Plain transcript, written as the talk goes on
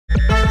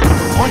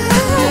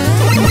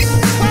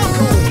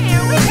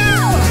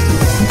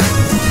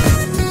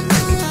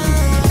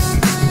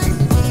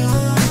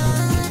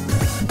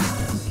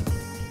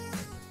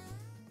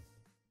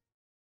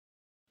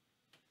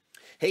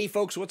Hey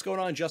folks, what's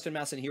going on? Justin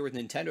Masson here with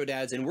Nintendo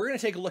Dads, and we're going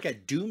to take a look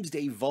at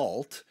Doomsday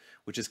Vault,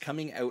 which is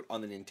coming out on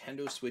the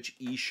Nintendo Switch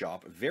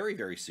eShop very,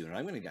 very soon. And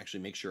I'm going to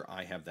actually make sure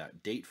I have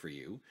that date for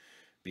you,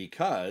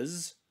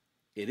 because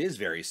it is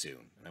very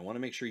soon, and I want to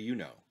make sure you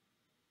know.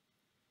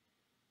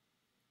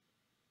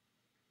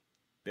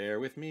 Bear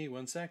with me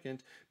 1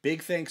 second.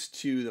 Big thanks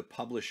to the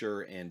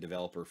publisher and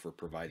developer for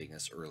providing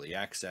us early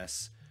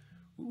access.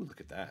 Ooh,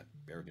 look at that.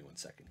 Bear with me 1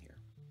 second here.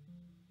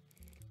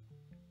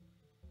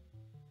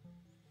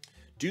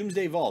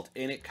 Doomsday Vault,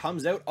 and it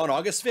comes out on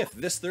August 5th,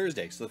 this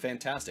Thursday, so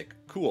fantastic.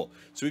 Cool.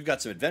 So we've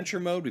got some adventure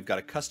mode, we've got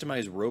a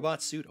customized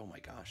robot suit. Oh my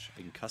gosh,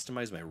 I can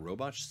customize my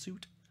robot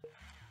suit?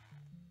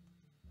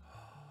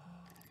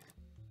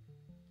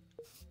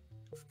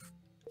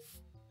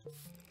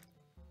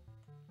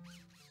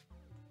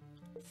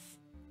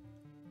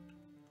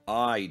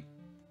 I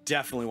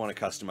definitely want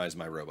to customize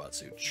my robot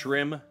suit.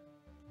 Trim.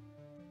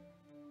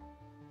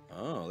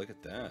 Oh, look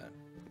at that.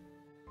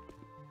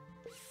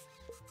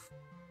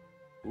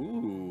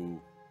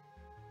 Ooh.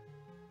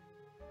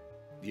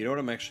 You know what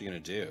I'm actually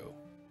going to do?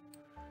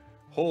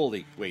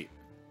 Holy, wait.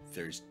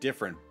 There's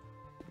different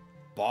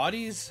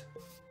bodies?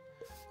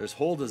 There's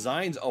whole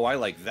designs? Oh, I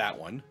like that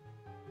one.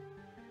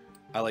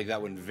 I like that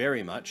one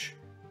very much.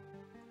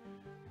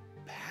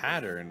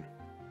 Pattern.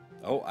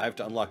 Oh, I have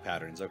to unlock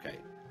patterns. Okay.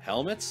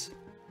 Helmets?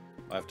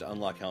 I have to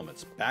unlock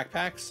helmets.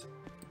 Backpacks?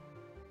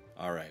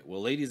 All right.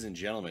 Well, ladies and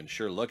gentlemen,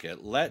 sure look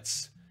at.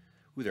 Let's...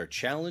 Ooh, there are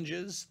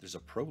challenges. There's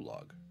a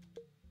prologue.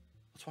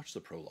 Let's watch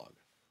the prologue.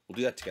 We'll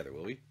do that together,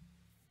 will we?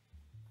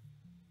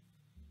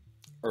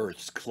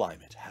 Earth's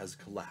climate has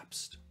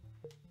collapsed.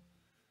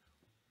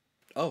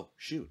 Oh,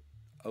 shoot.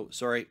 Oh,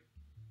 sorry.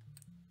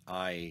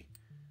 I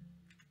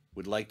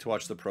would like to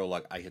watch the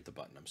prologue. I hit the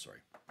button. I'm sorry.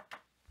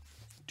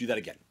 Do that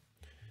again.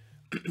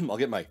 I'll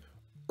get my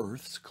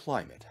Earth's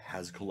climate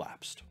has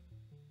collapsed.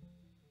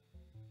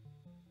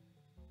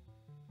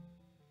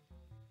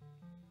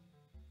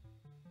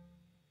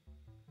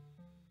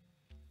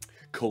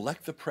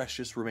 Collect the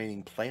precious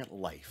remaining plant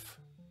life.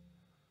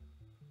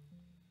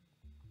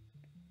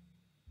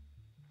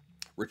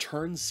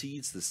 Return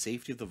seeds to the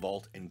safety of the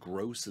vault and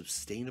grow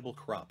sustainable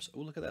crops. Oh,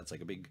 look at that. It's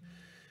like a big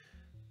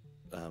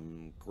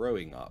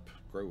growing up.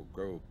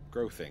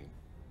 Grow thing.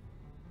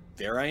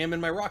 There I am in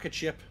my rocket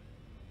ship.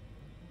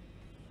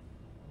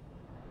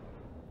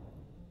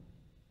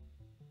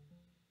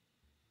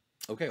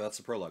 Okay, well, that's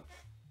the prologue.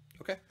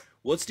 Okay,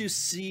 well, let's do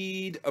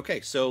seed. Okay,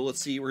 so let's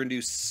see. We're going to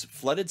do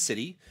Flooded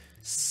City.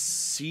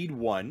 Seed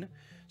 1.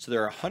 So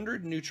there are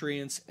 100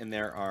 nutrients and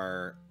there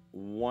are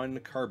 1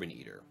 carbon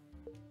eater.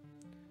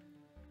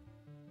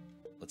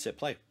 Let's hit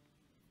play.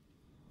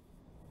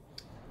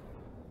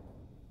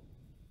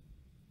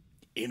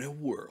 In a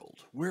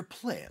world where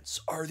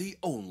plants are the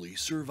only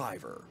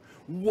survivor,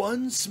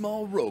 one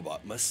small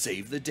robot must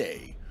save the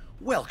day.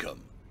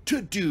 Welcome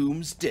to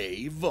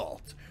Doomsday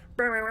Vault.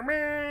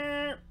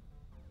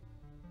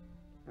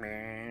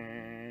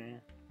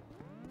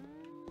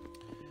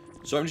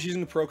 So I'm just using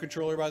the Pro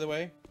Controller, by the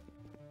way.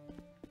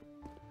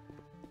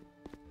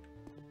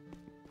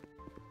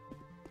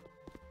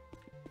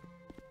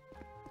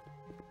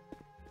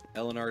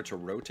 L&R to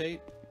rotate?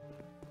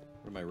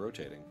 What am I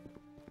rotating?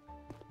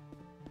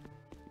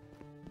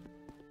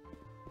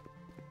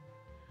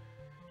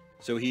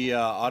 So he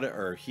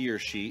he or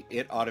she,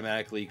 it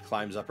automatically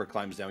climbs up or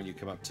climbs down when you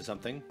come up to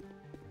something.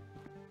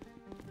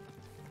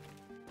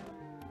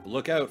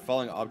 Look out,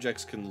 falling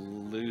objects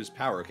can lose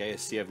power. Okay, I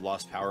see I've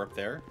lost power up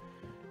there.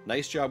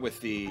 Nice job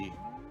with the...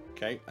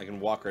 Okay, I can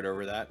walk right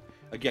over that.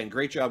 Again,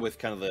 great job with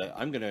kind of the...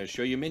 I'm going to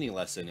show you a mini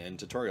lesson and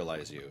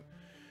tutorialize you.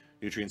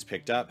 Nutrients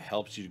picked up,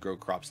 helps you to grow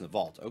crops in the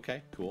vault.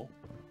 Okay, cool.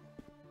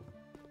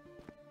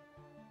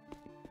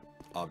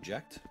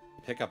 Object.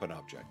 Pick up an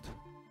object.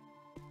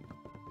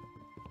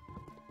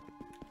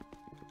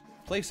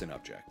 Place an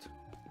object.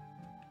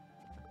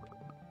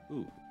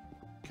 Ooh.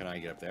 Can I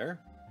get up there?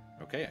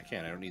 Okay, I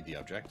can. I don't need the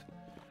object.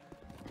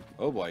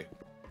 Oh boy.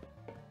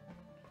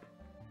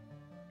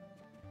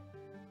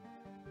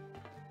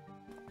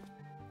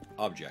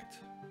 Object.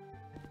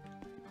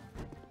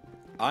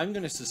 I'm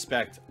going to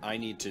suspect I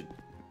need to...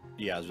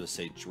 Yeah, I was going to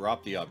say,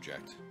 drop the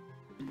object.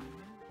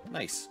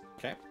 Nice.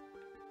 Okay.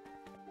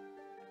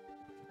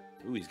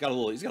 Ooh, he's got a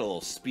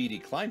little speedy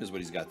climb is what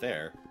he's got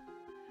there.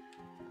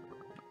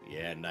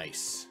 Yeah,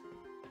 nice.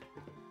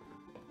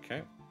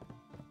 Okay.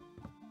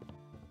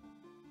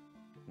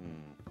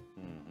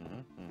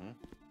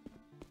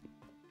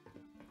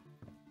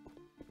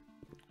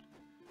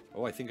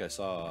 Oh, I think I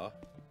saw...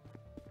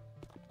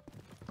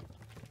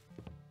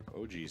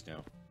 Oh, geez,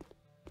 now.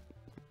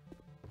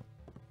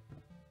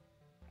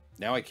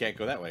 Now I can't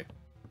go that way.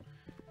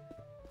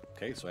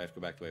 Okay, so I have to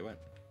go back the way I went.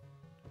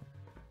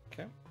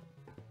 Okay.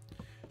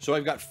 So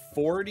I've got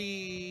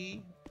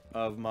 40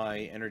 of my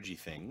energy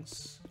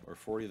things, or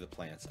 40 of the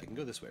plants. I can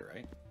go this way,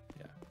 right?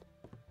 Yeah.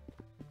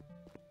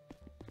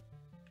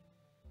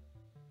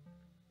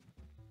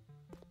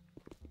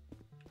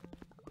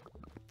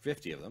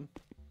 50 of them.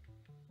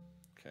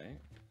 Okay.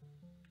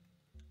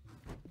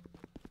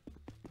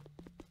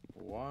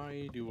 Why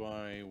Why do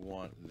I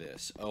want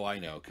this? Oh, I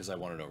know, because I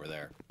want it over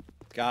there.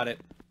 Got it.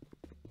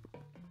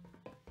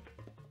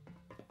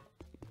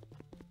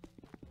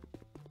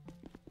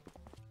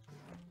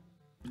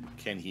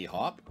 Can he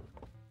hop?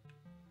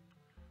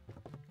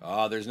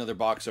 Oh, there's another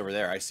box over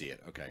there. I see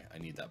it. Okay, I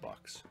need that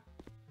box.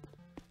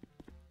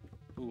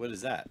 Ooh, what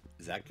is that?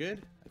 Is that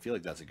good? I feel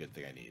like that's a good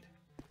thing I need.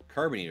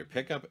 Carbonator.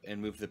 Pick up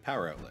and move the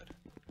power outlet.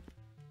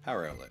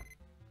 Power outlet.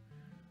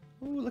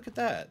 Ooh, look at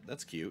that.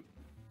 That's cute.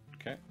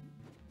 Okay.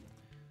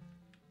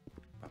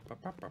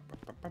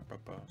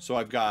 So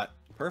I've got...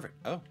 Perfect.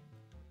 Oh.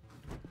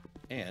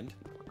 And...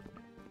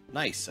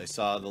 Nice. I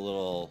saw the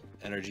little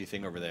energy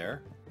thing over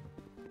there.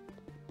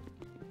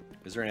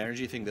 Is there an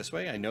energy thing this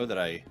way? I know that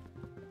I...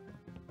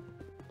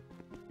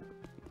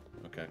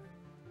 Okay.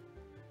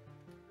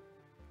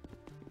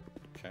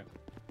 Okay.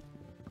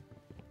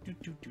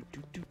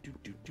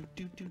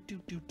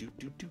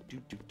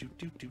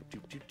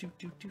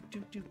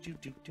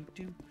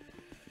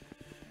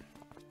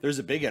 There's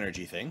a big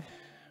energy thing.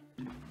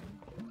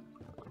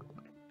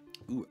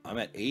 Ooh, I'm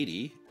at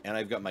 80, and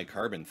I've got my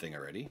carbon thing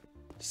already.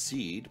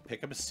 Seed.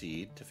 Pick up a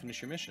seed to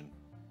finish your mission.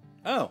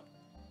 Oh.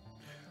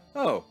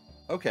 Oh,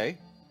 okay.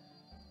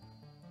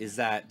 Is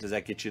that, does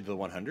that get you to the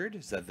 100?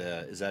 Is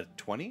that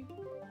 20?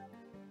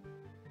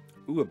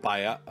 Ooh,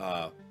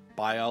 a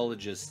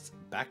biologist's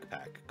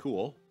backpack.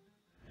 Cool.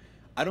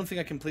 I don't think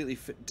I completely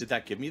fit. Did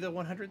that give me the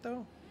 100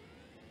 though?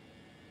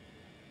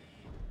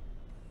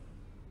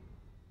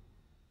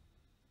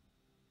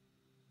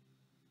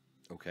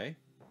 Okay.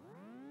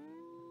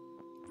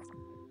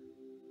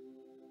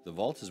 The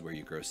vault is where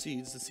you grow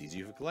seeds, the seeds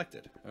you have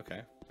collected.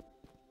 Okay.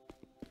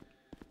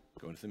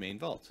 Go into the main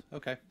vault.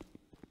 Okay.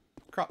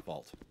 Crop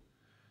vault.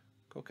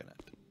 Coconut.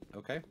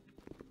 Okay.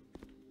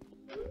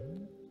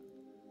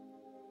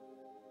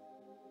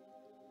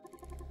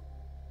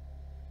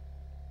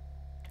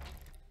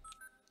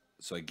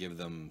 So I give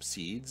them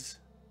seeds.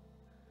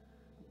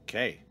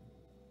 Okay.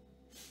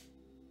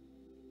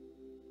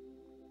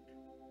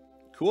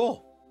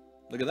 Cool.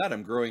 Look at that.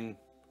 I'm growing.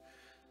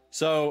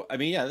 So, I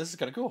mean, yeah, this is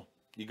kind of cool.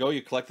 You go,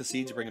 you collect the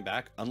seeds, you bring them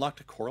back.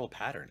 Unlocked a coral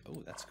pattern.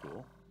 Oh, that's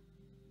cool.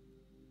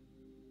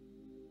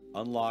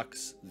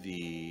 Unlocks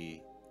the...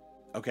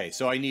 Okay,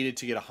 so I needed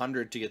to get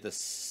 100 to get the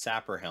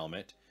sapper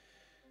helmet.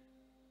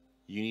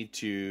 You need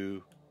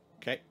to...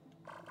 Okay.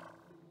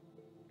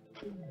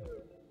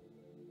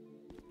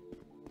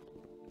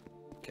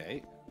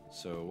 Okay,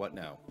 so what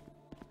now?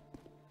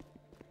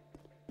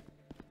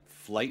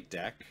 Flight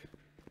deck.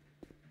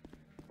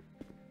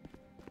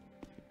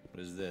 What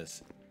is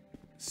this?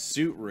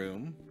 Suit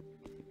room.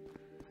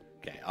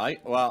 Okay,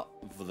 well,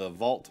 for the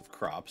vault of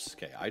crops.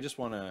 Okay, I just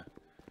want to...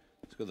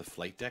 Let's go to the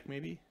flight deck,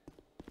 maybe?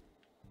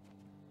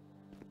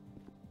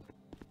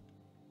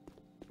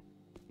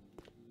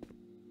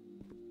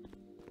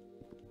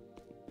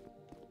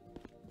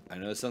 I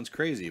know this sounds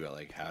crazy, but,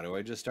 like, how do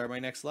I just start my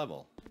next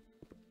level?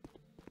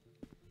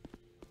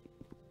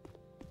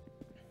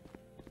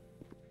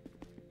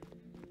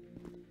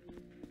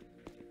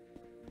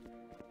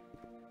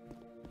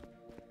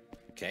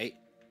 Okay.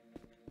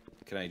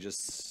 Can I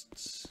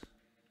just...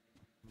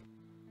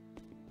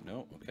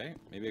 No? Okay.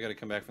 Maybe I gotta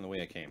come back from the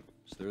way I came.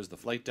 So there's the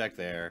flight deck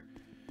there.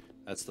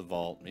 That's the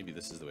vault. Maybe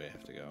this is the way I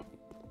have to go.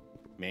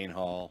 Main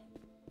hall.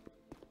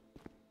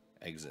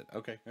 Exit.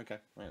 Okay, okay.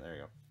 All right, there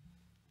you go.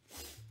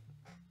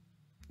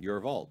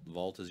 Your vault.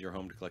 Vault is your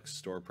home to collect,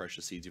 store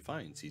precious seeds you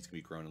find. Seeds can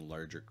be grown in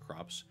larger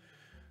crops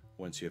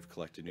once you have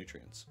collected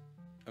nutrients.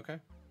 Okay.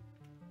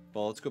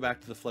 Well, let's go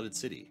back to the flooded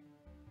city.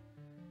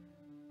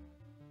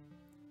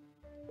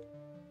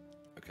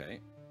 Okay.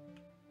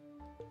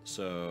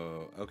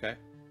 So, okay.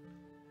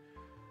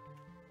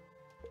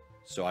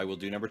 So I will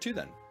do number 2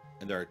 then.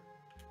 And there are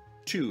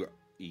 2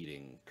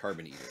 eating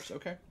carbon eaters.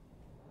 Okay.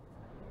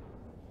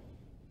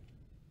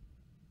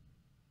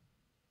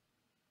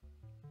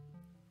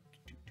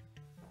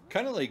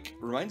 Kind of like,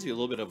 reminds me a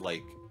little bit of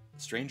like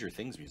Stranger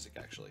Things music,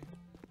 actually.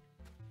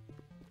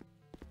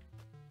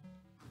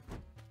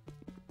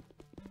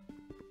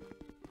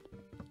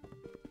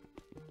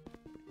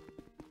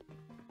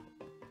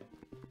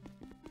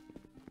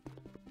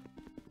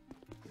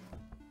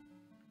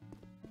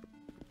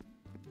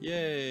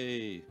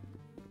 Yay!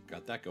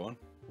 Got that going.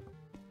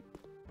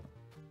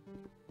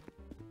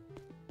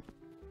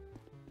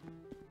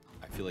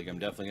 I feel like I'm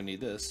definitely gonna need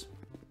this.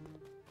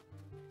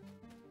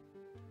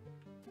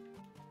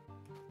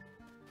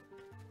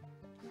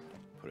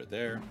 Put it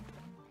there.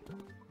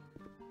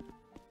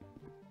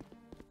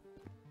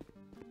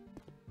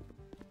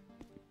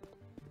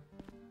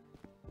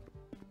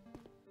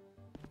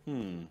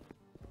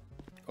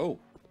 Oh!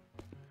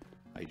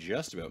 I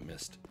just about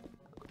missed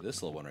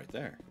this little one right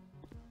there.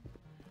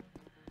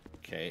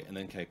 Okay, and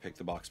then can I pick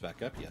the box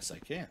back up? Yes, I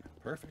can.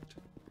 Perfect.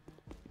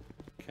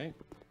 Okay.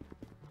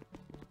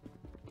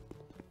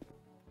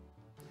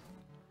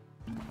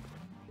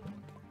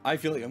 I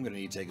feel like I'm going to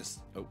need to take a...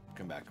 Oh,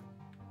 come back.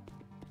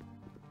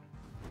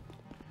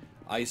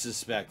 I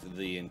suspect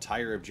the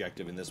entire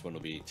objective in this one will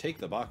be take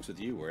the box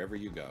with you wherever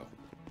you go.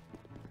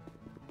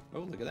 Oh,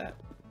 look at that.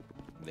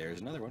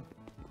 There's another one.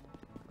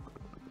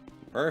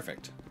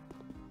 Perfect.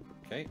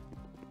 Okay.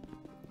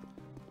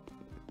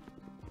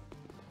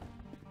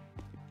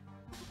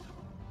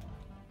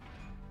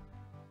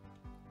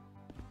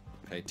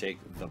 Can I take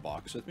the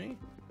box with me?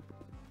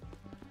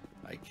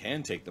 I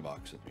can take the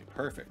box with me.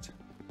 Perfect.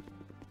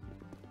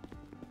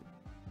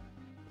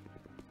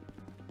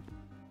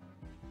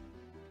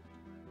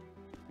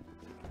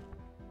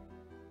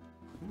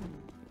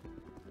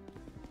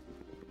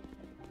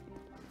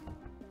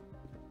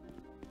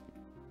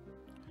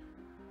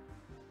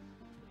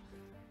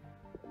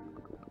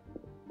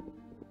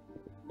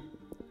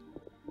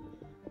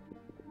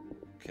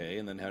 Okay,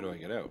 and then how do I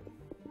get out?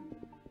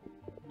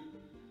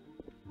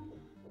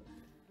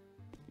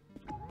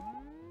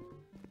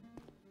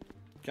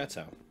 That's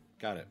how.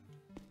 Got it.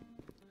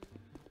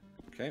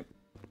 Okay.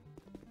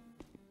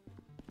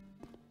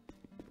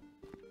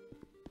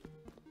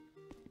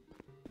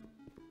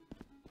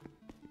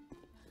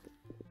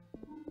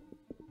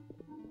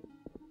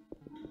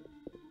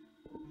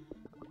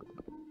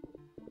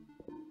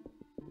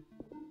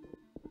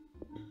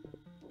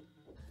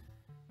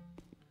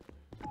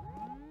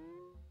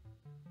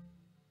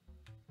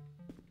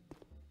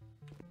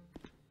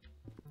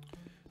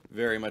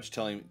 Very much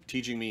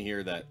teaching me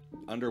here that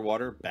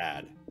underwater,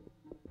 bad.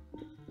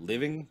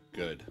 Living,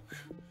 good.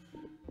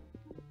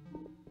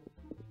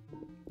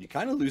 You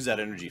kind of lose that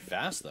energy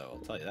fast, though, I'll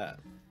tell you that.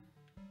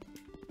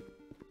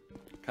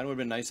 Kind of would have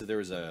been nice if there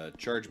was a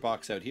charge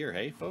box out here,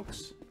 hey,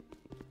 folks?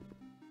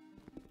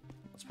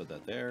 Let's put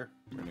that there.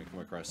 We're going to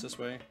come across this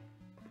way.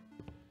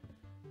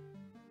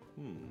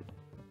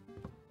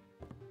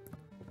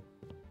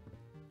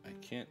 I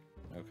can't...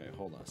 Okay,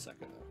 hold on a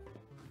second,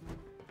 though.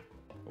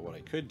 But what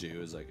I could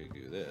do is I could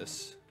do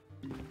this.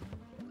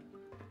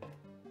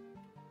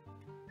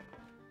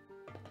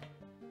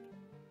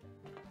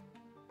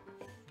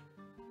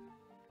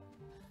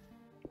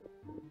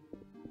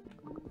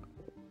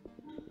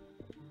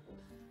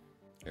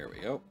 There we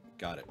go.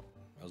 Got it.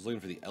 I was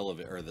looking for the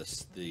elevator, or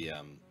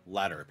the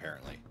ladder,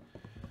 apparently.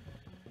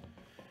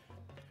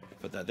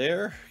 Put that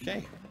there.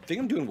 Okay. I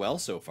think I'm doing well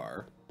so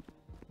far.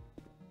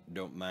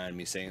 Don't mind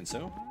me saying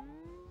so.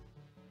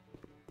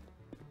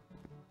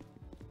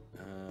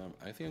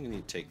 I think I'm going to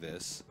need to take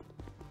this.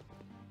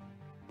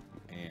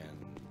 And...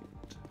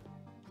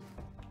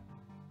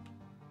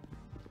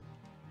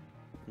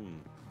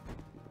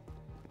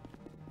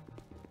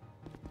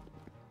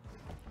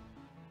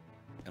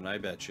 And I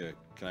bet you...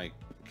 Can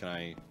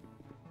I...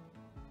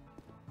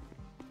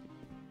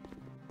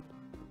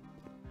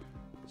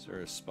 Is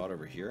there a spot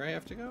over here I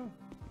have to go?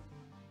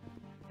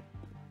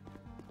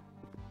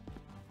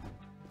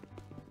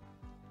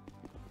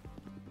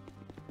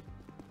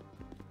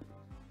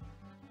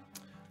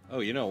 Oh,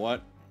 you know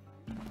what?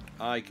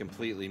 I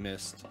completely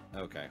missed.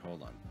 Okay,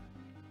 hold on.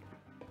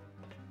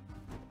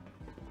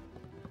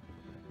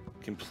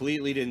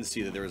 Completely didn't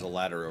see that there was a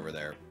ladder over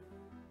there.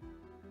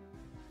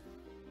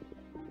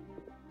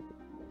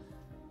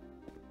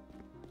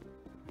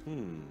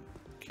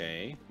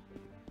 Okay.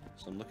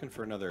 So I'm looking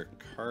for another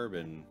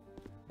carbon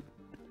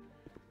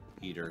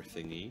eater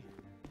thingy.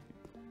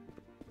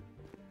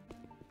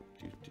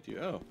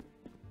 Oh.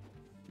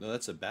 No,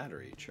 that's a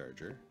battery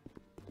charger.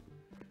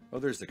 Oh,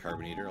 there's the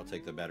carbon eater. I'll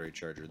take the battery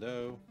charger,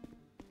 though.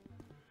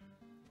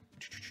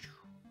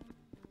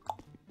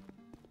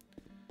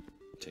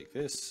 Take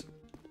this.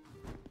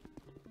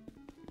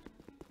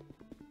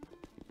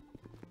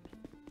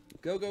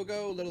 Go, go,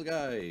 go, little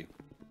guy.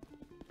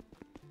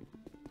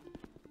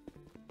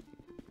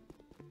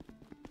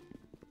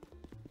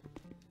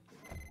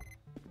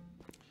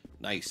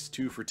 Nice.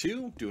 2 for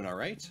 2. Doing all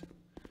right.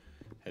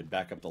 Head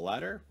back up the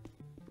ladder.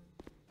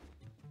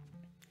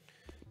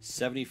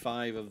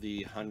 75 of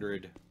the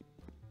 100...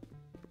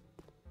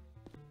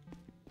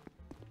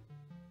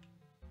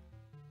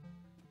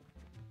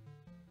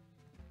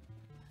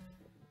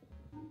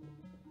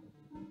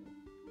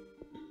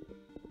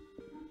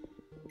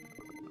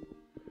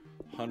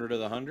 of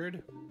the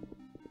 100.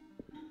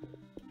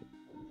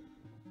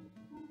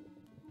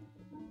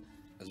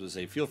 As I would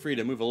say, feel free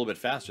to move a little bit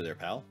faster there,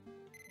 pal.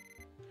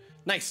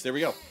 Nice, there we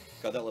go.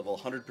 Got that level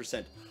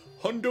 100%.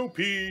 Hundo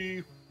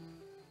P.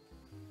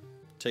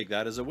 Take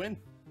that as a win.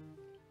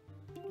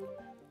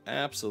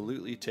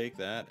 Absolutely take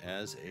that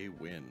as a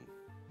win.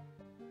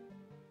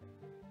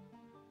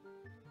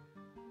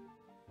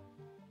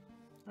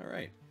 All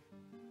right.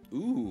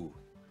 Ooh.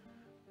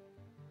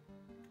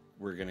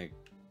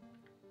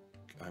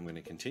 I'm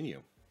gonna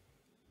continue.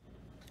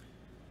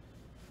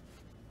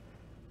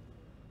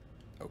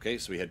 Okay,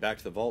 so we head back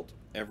to the vault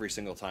every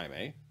single time,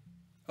 eh?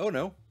 Oh,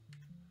 no.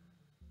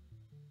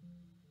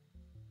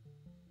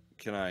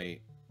 Can I...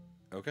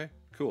 Okay,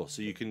 cool.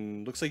 So you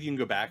can... Looks like you can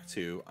go back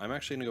to... I'm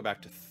actually going to go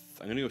back to...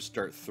 I'm going to go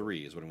start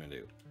 3 is what I'm going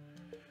to do.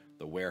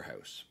 The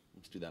warehouse.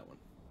 Let's do that one.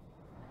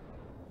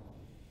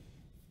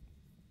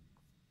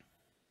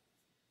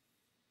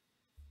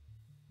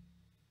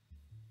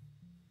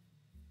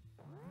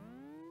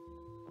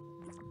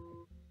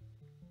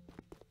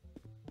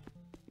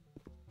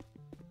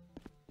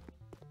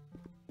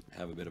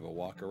 Have a bit of a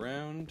walk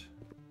around.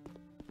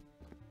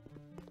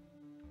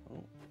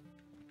 Oh,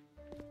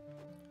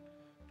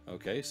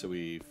 Okay, so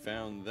we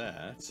found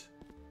that.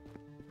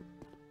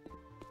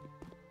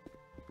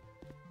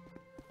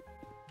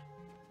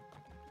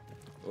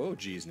 Oh,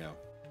 geez, now.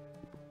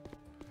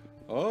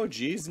 Oh,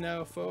 geez,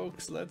 now,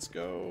 folks. Let's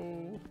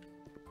go.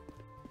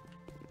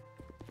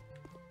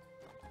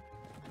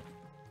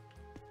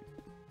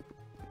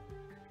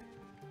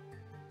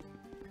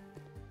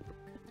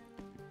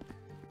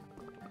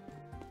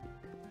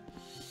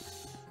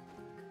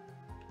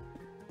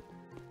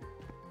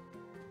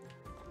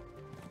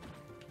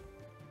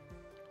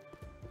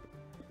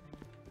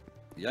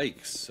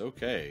 Yikes,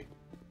 okay.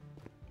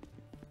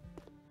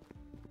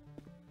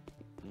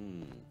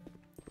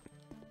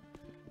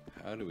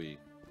 How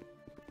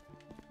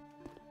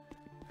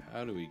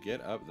do we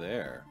get up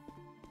there?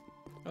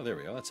 Oh, there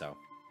we go, that's how.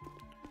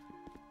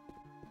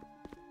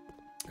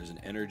 There's an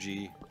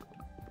energy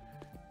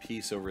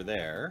piece over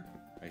there,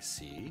 I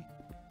see.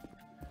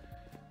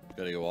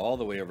 Gotta go all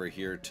the way over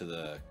here to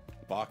the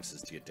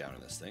boxes to get down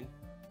in this thing.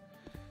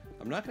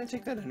 I'm not gonna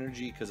take that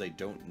energy because I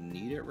don't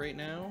need it right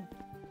now.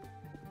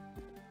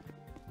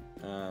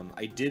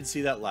 I did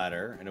see that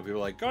ladder. I know people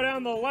are like, go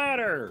down the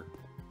ladder!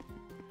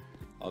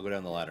 I'll go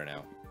down the ladder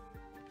now.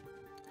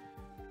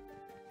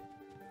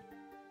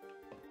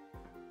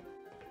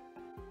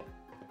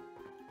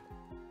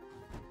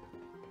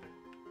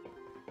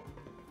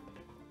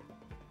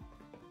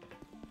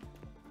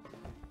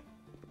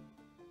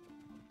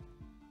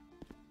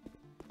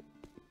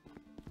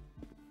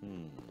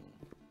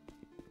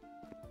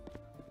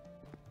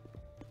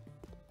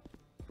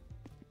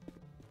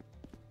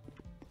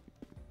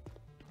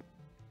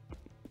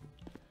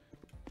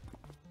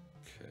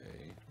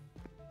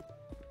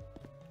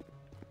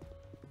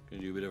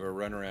 Gonna do a bit of a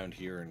run around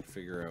here and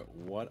figure out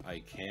what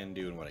I can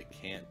do and what I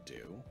can't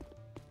do.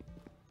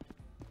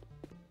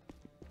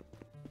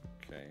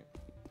 Okay.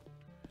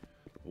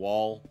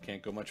 Wall,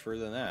 can't go much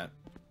further than that.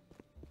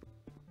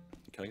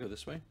 Can I go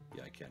this way?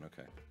 Yeah, I can,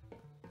 okay.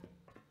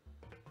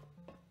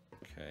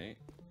 Okay.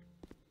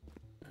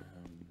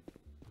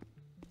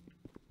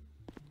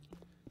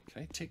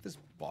 Can I take this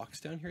box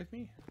down here with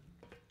me?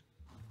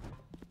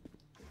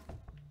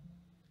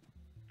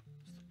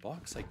 The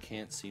box I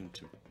can't seem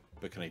to...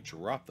 But can I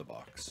drop the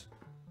box?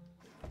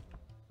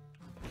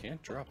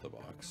 Can't drop the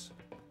box.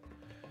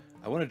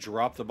 I want to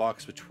drop the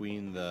box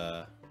between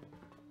the...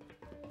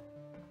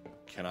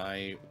 Can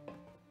I...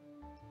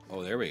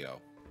 Oh, there we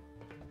go.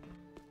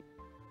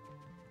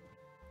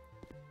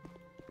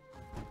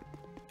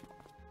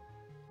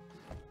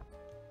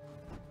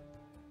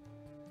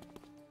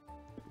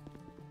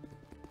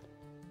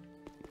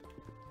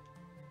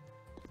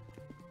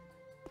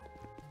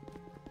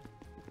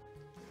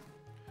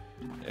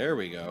 There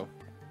we go.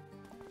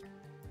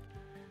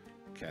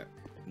 Okay,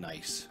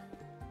 nice.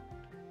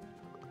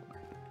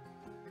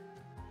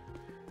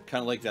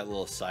 Kind of like that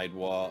little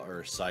sidewall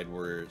or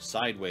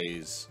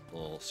sideways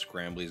little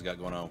scramble he's got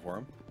going on for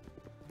him.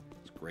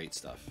 It's great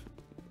stuff.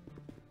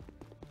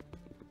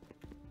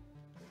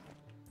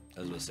 I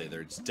was gonna say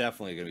there's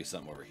definitely gonna be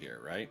something over here,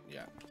 right?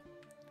 Yeah.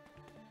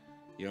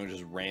 You don't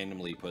just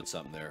randomly put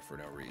something there for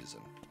no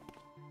reason.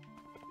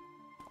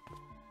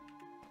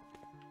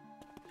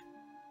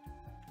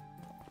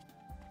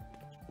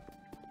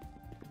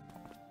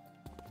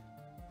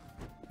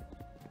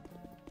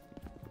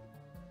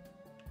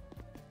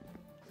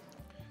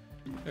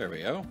 There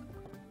we go.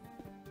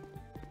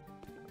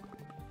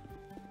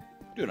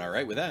 Doing all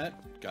right with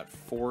that. Got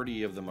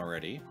 40 of them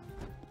already.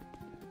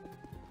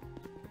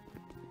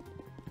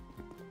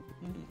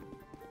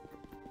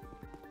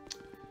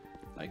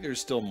 I think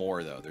there's still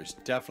more, though. There's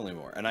definitely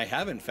more. And I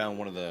haven't found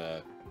one of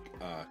the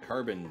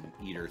carbon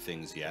eater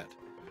things yet.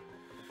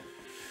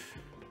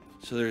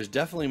 So there's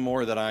definitely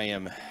more that I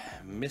am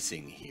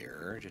missing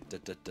here.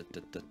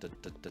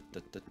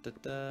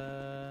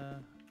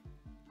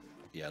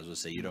 Yeah, I was gonna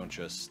say, you don't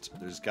just...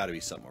 There's got to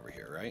be something over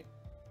here, right?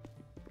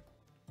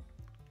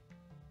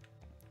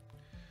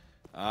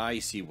 I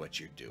see what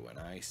you're doing.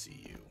 I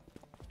see you.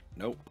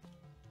 Nope.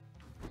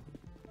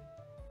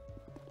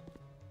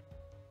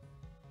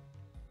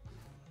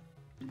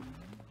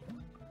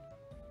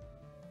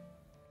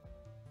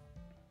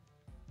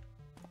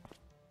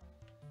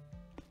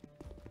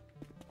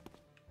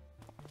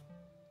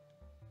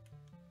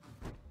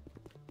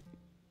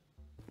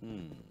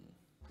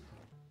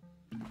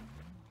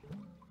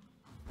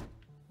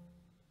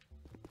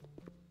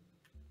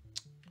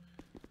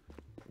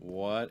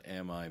 What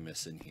am I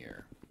missing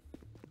here?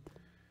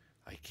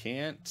 I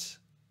can't...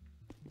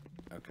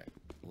 Okay,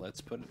 let's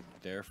put it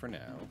there for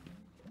now.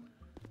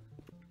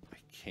 I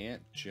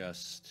can't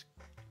just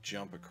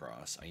jump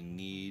across. I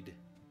need...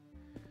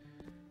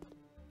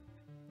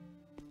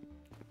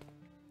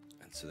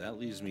 And so that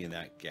leaves me in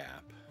that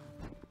gap.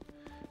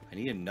 I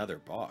need another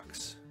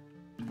box.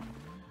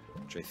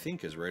 Which I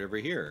think is right over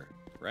here,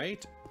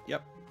 right?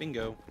 Yep,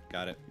 bingo,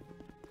 got it.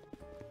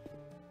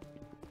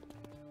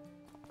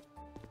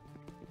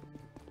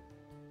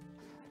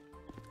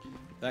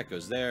 That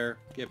goes there.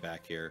 Get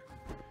back here.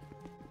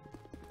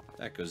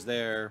 That goes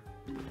there.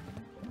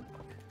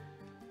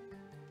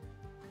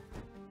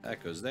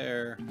 That goes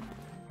there.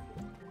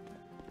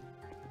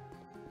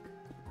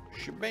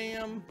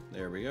 Shabam!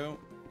 There we go.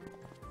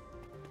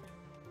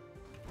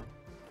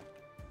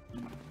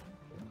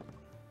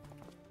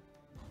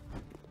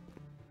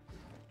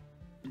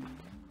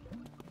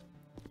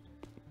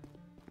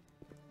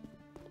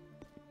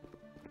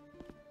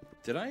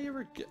 Did I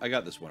ever get... I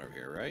got this one over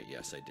here, right?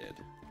 Yes, I did.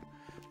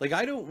 Like,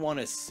 I don't want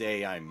to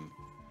say I'm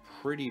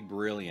pretty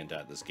brilliant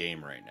at this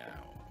game right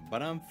now,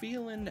 but I'm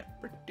feeling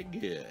pretty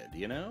good,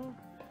 you know?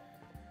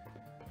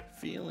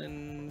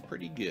 Feeling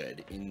pretty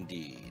good,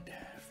 indeed.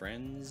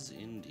 Friends,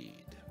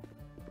 indeed.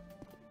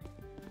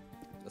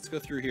 Let's go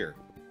through here.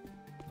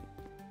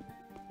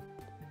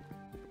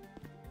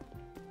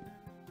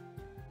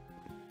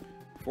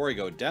 Before I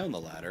go down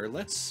the ladder,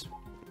 let's...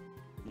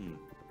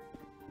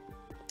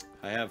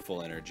 I have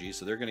full energy,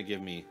 so they're going to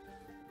give me...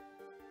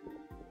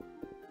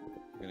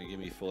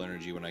 full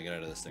energy when I get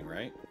out of this thing,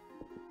 right?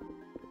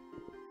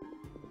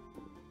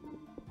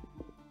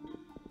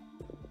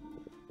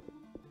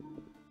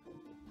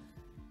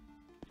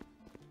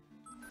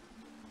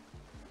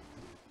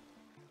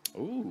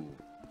 Ooh.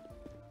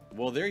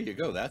 Well, there you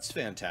go. That's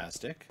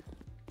fantastic.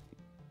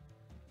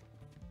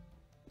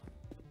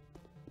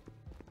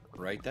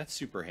 Right, that's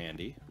super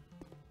handy.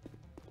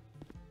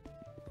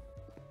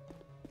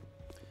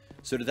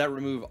 So did that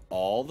remove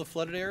all the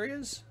flooded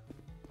areas?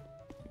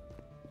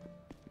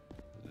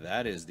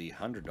 That is the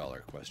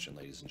 $100 question,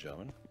 ladies and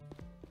gentlemen.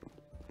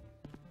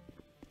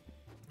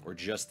 Or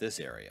just this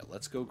area.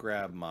 Let's go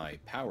grab my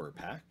power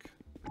pack.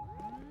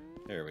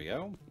 There we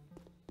go.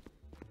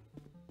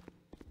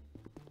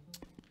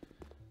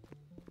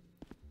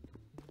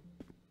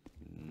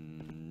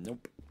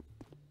 Nope.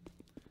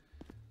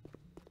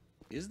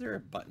 Is there a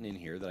button in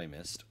here that I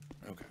missed?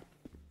 Okay.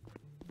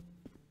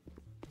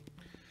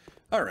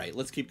 All right,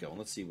 let's keep going.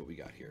 Let's see what we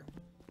got here.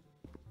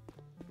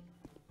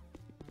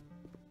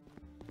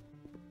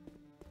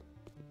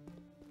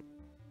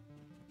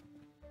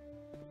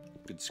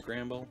 Good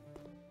scramble.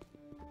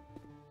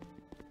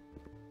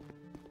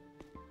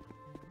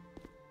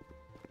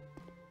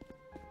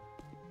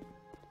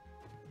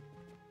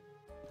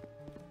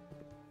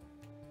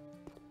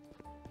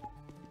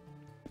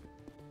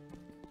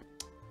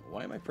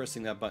 Why am I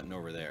pressing that button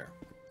over there?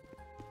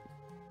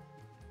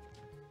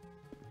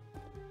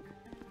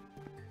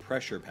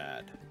 Pressure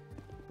pad.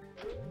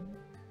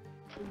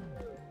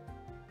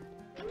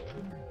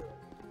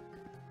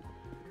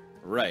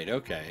 Right,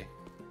 okay.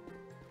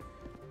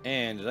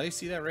 And did I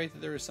see that right, that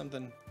there was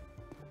something?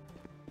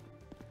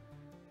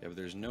 Yeah, but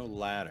there's no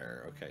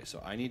ladder. Okay,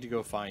 so I need to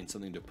go find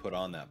something to put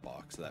on that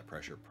box, that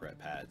pressure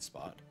pad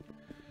spot.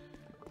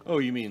 Oh,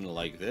 you mean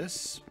like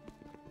this?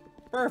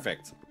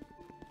 Perfect.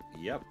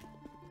 Yep.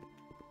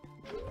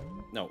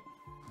 No.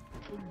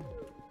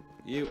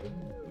 You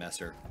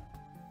messer.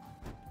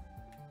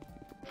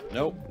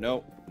 Nope,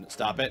 nope.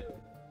 Stop it.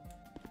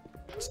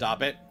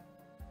 Stop it.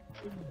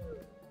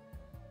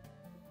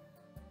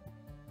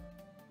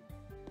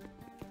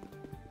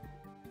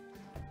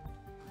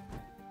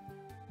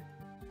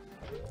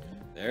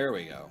 There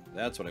we go.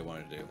 That's what I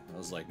wanted to do. I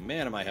was like,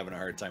 man, am I having a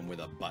hard time with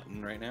a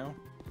button right now?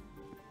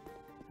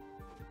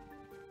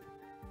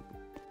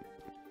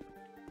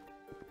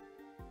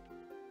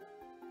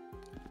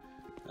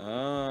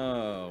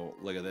 Oh,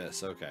 look at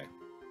this. Okay.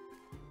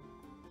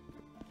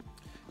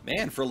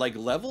 Man, for like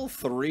level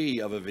 3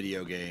 of a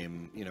video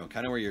game, you know,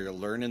 kind of where you're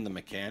learning the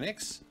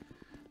mechanics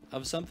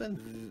of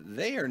something,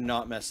 they are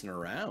not messing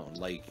around.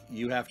 Like,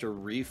 you have to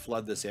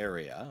reflood this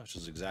area, which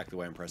is exactly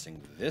why I'm pressing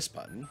this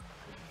button.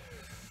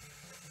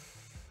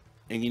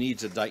 And you need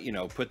to, you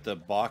know, put the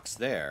box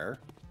there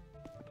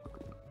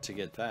to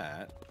get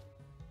that.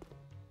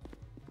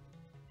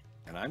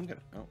 And I'm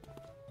gonna... Oh.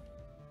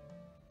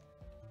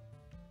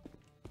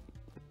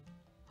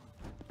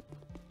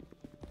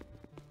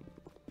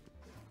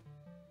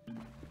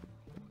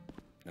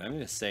 And I'm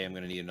going to say I'm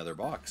going to need another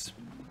box.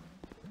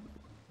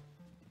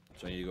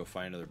 So I need to go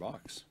find another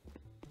box.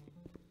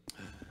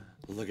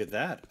 Look at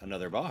that.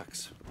 Another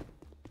box.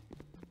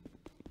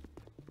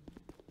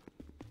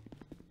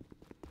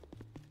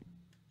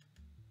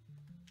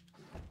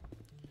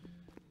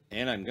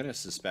 And I'm going to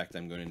suspect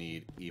I'm going to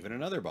need even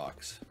another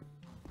box.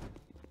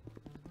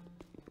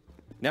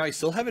 Now, I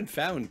still haven't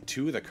found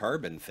 2 of the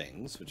carbon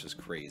things, which is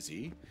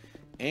crazy.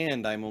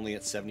 And I'm only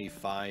at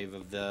 75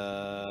 of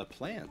the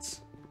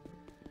plants.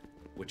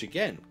 Which,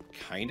 again,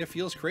 kind of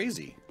feels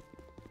crazy.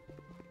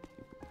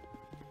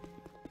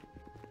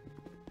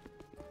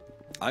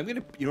 I'm going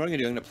to... You know what I'm going to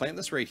do? I'm going to plant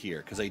this right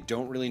here, because I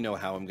don't really know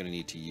how I'm going to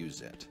need to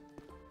use it.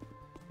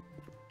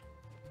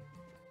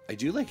 I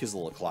do like his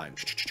little climb.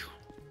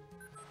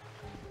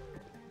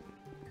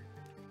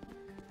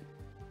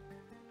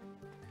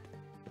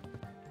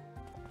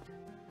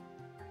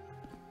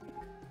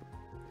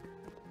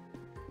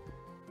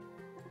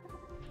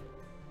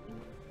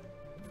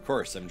 Of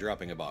course, I'm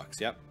dropping a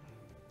box. Yep.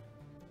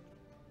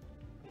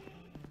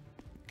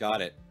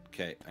 Got it.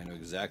 Okay, I know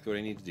exactly what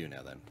I need to do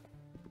now then.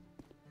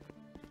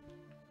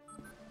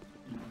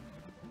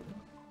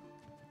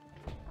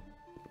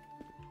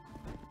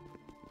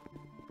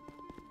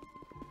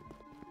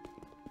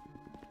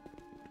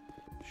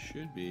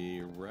 Should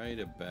be right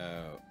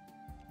about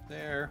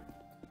there.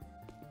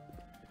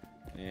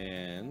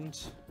 And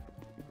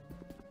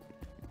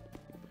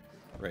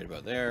right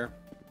about there.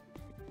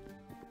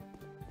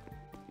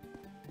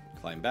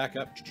 Climb back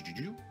up.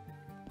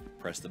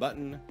 Press the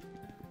button.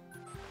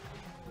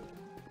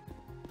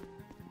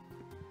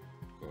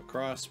 Go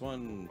across.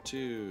 1,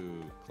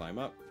 2. Climb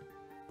up.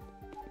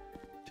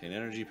 Obtain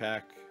energy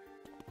pack.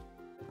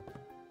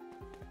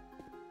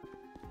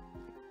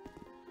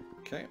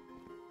 Okay.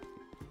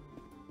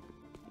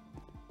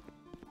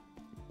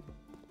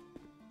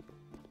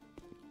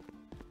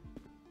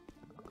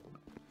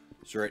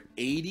 So we're at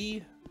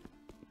 80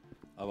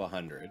 of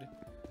 100.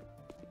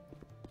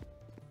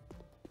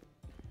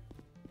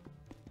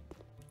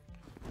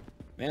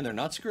 Man, they're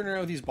not screwing around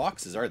with these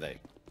boxes, are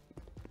they?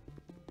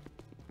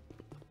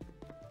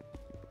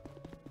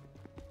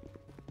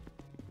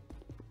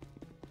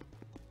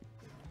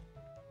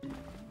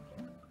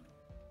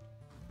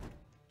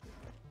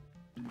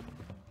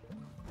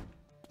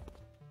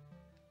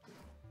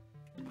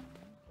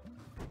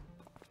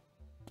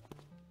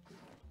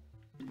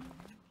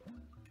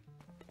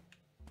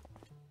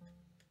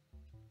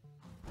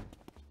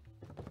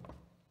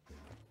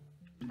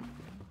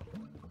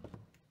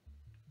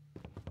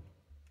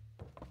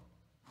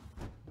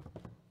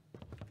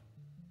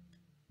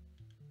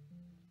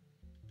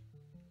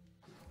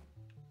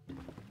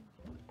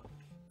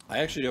 I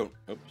actually don't.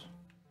 Oops.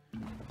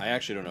 I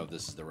actually don't know if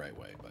this is the right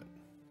way, but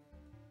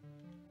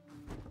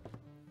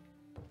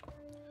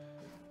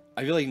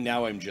I feel like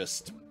now I'm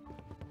just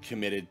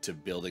committed to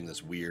building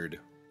this weird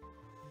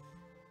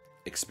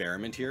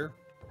experiment here.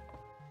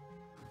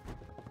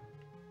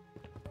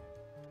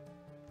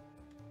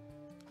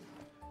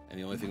 And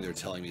the only thing they're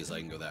telling me is I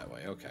can go that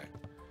way. Okay.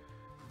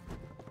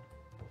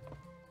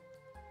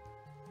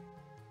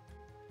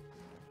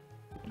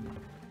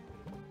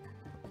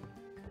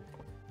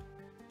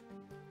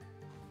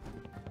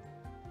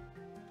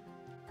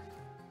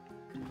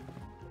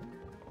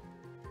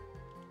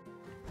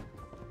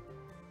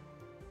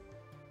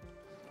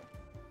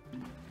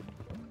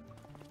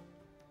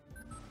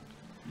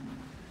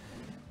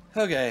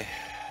 Okay,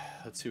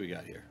 let's see what we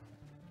got here.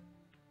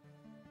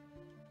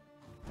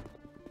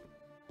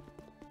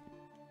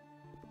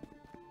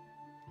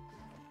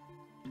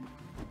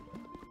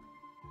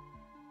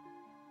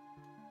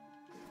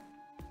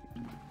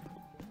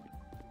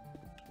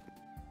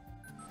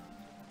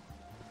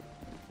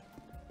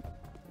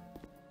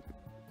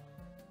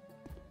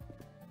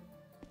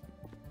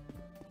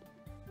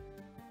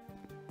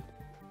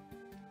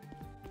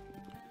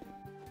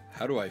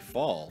 How do I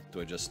fall?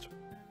 Do I just...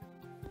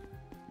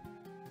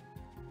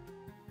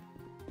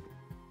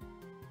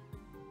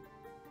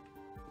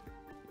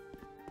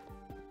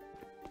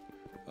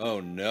 Oh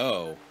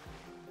no.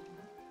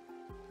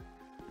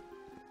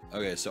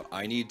 Okay, so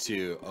I need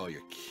to... Oh,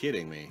 you're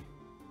kidding me.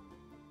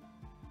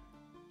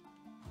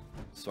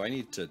 So I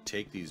need to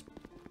take these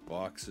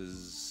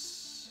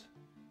boxes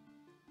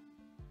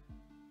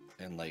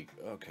and like...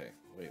 Okay,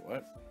 wait,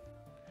 what?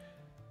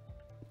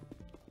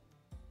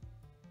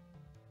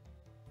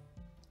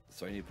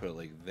 So I need to put it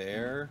like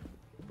there.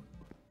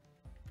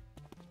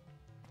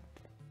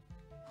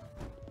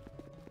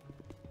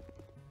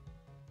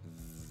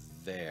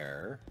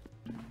 There.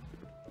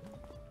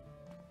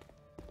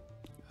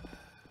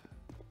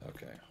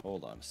 Okay,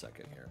 hold on a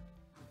second here.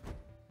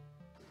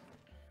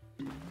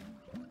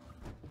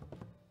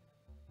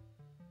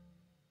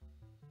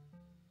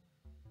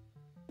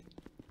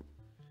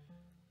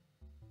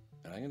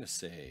 And I'm going to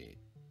say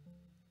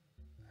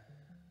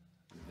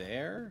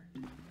there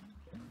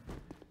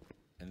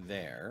and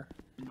there.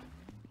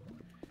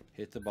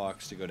 Hit the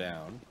box to go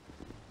down.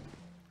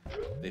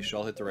 They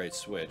shall hit the right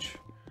switch.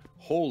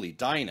 Holy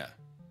Dinah.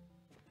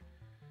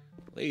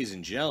 Ladies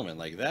and gentlemen,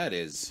 like that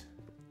is...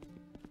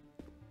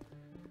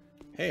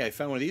 Hey, I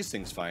found one of these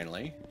things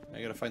finally.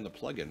 I gotta find the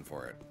plug-in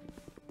for it.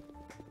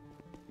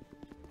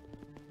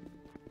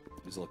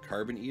 These little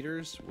carbon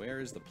eaters.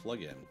 Where is the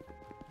plug-in?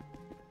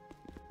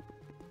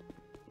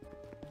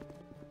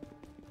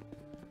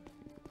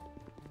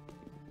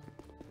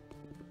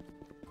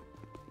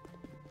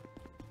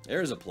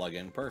 There's a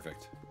plug-in.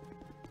 Perfect.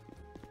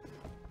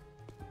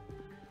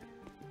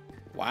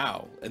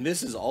 Wow. And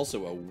this is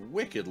also a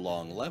wicked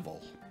long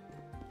level.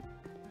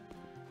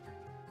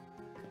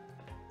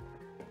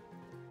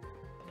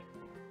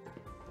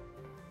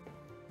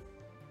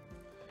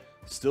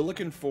 Still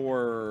looking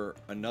for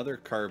another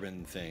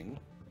carbon thing.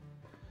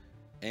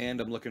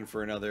 And I'm looking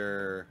for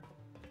another...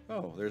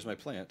 Oh, there's my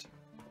plant.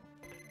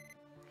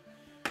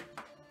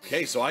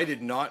 Okay, so I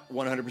did not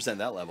 100%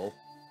 that level.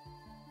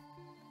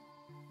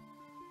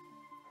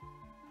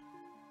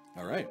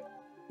 Alright.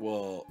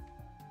 Well,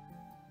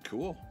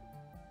 cool.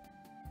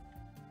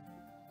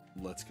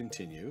 Let's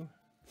continue.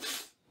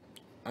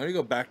 I'm gonna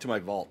go back to my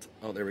vault.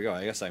 Oh, there we go.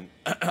 I guess I'm...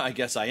 I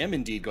guess I am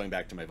indeed going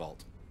back to my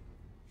vault.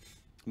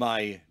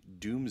 My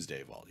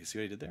Doomsday Vault. You see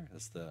what I did there?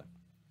 That's the...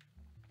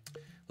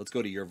 Let's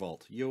go to your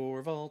vault.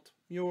 Your vault.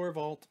 Your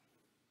vault.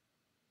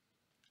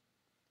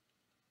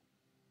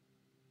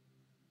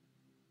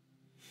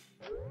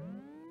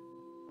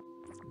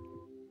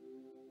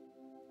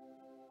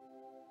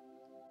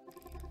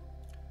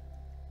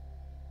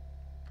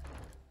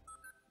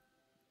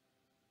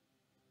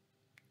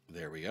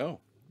 There we go.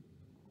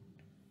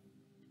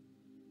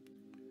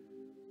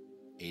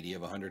 80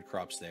 of 100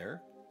 crops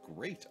there.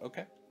 Great.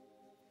 Okay.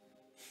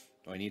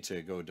 Oh, I need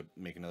to go to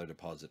make another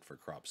deposit for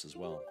crops as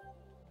well.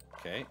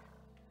 Okay.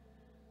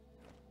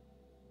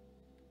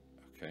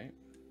 Okay.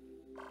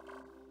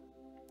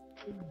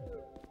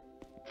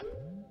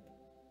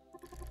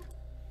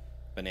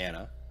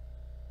 Banana.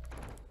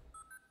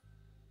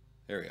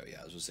 There we go.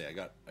 Yeah, I was gonna say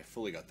I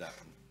fully got that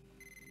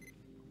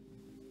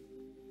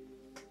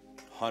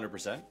one.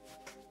 100%.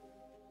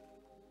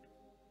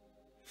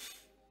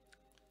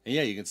 And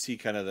yeah, you can see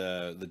kind of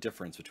the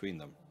difference between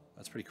them.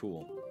 That's pretty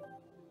cool.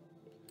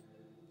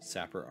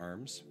 Sapper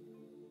arms.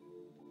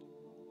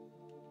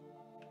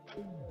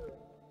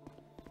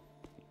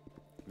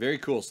 Very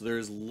cool. So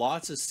there's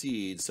lots of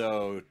seeds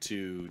to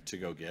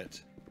go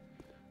get.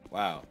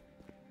 Wow.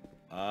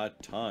 A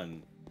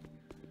ton.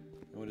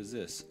 What is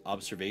this?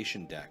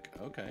 Observation deck.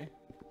 Okay.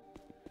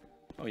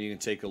 Oh, you can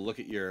take a look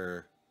at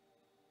your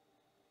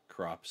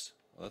crops.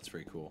 Well, that's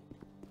very cool.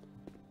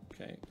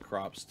 Okay,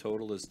 crops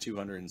total is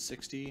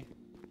 260.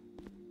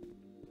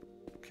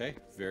 Okay,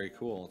 very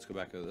cool. Let's go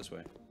back this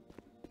way.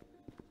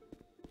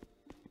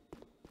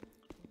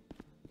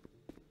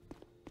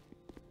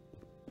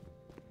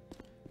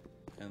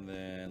 And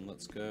then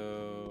let's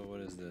go,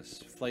 what is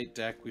this? Flight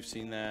deck, we've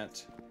seen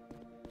that.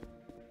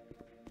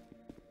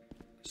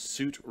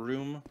 Suit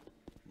room,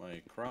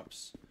 my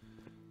crops.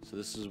 So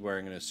this is where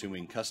I'm going to assume we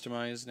can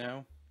customize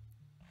now.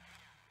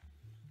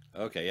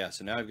 Okay, yeah,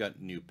 so now I've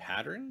got new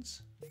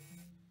patterns.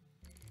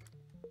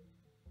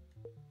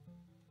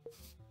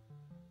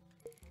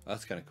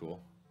 That's kind of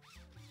cool.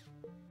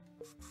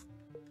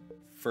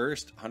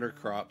 First 100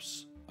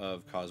 crops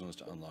of cosmos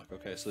to unlock.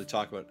 Okay, so they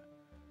talk about...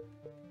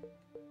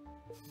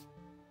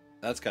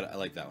 That's kind of... I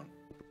like that one.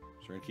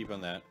 So we're going to keep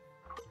on that.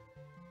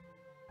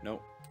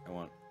 Nope, I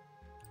want...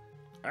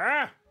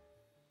 Ah!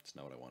 That's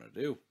not what I want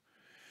to do.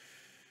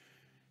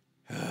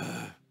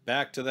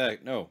 Back to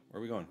that. No, where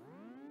are we going?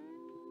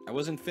 I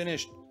wasn't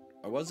finished.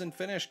 I wasn't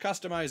finished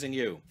customizing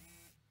you.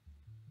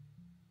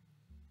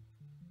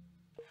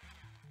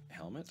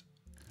 Helmet.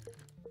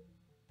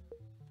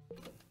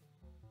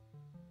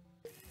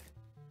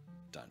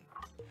 Done.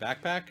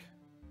 Backpack.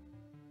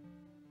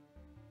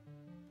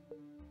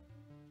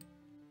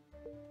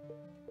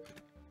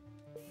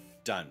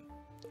 Done.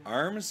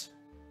 Arms.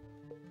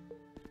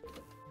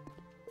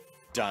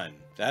 Done.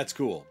 That's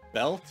cool.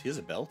 Belt. He has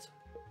a belt.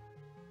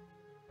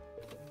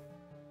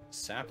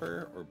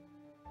 Sapper or...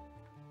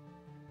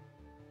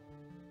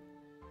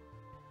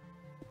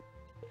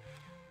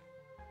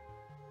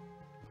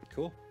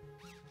 Cool.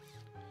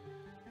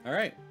 All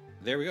right.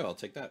 There we go. I'll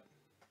take that.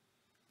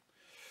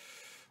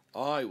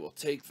 I will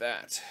take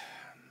that.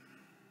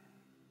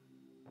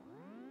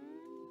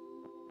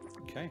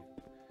 Okay.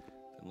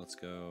 Then let's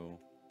go.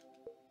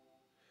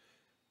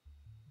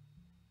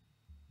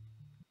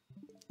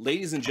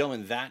 Ladies and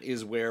gentlemen, that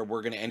is where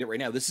we're going to end it right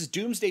now. This is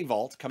Doomsday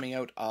Vault coming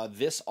out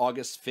this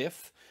August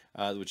 5th,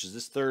 which is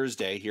this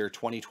Thursday here,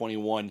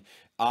 2021.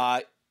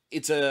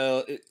 It's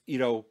a, you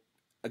know,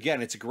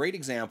 again, it's a great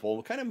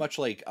example, kind of much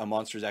like a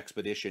Monsters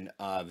Expedition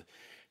of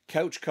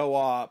couch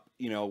co-op,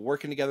 you know,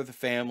 working together with the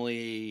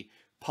family,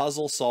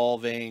 puzzle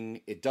solving.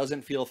 It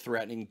doesn't feel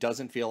threatening,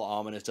 doesn't feel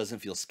ominous, doesn't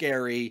feel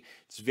scary.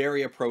 It's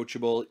very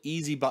approachable,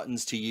 easy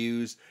buttons to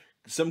use.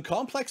 Some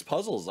complex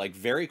puzzles, like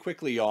very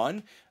quickly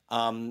on.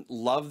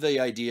 Love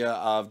the idea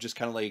of just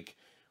kind of like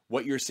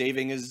what you're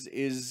saving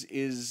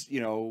is,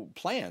 you know,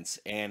 plants,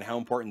 and how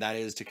important that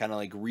is to kind of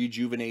like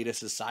rejuvenate a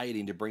society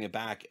and to bring it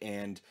back.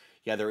 And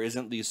yeah, there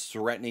isn't these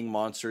threatening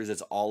monsters.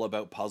 It's all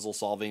about puzzle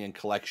solving and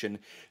collection.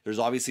 There's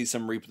obviously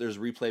some there's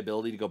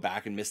replayability to go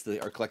back and miss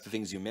or collect the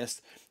things you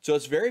missed. So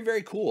it's very,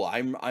 very cool.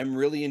 I'm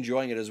really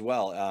enjoying it as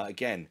well.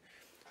 Again,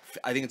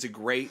 I think it's a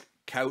great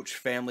couch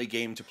family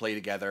game to play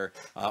together,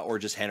 or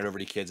just hand it over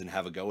to kids and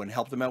have a go and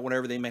help them out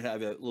whenever they might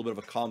have a little bit of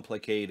a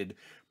complicated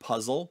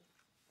puzzle.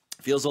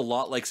 Feels a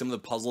lot like some of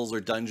the puzzles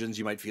or dungeons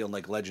you might feel in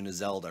like Legend of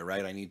Zelda,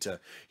 right? I need to,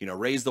 you know,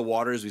 raise the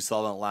waters. We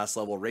saw that on the last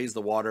level. Raise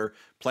the water,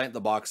 plant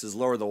the boxes,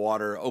 lower the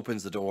water,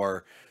 opens the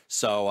door.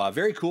 So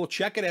very cool.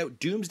 Check it out.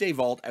 Doomsday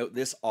Vault out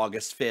this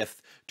August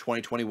 5th,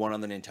 2021 on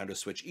the Nintendo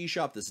Switch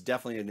eShop. This is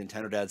definitely a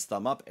Nintendo Dad's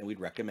thumb up, and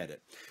we'd recommend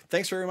it.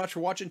 Thanks very much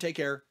for watching. Take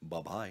care.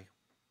 Bye-bye.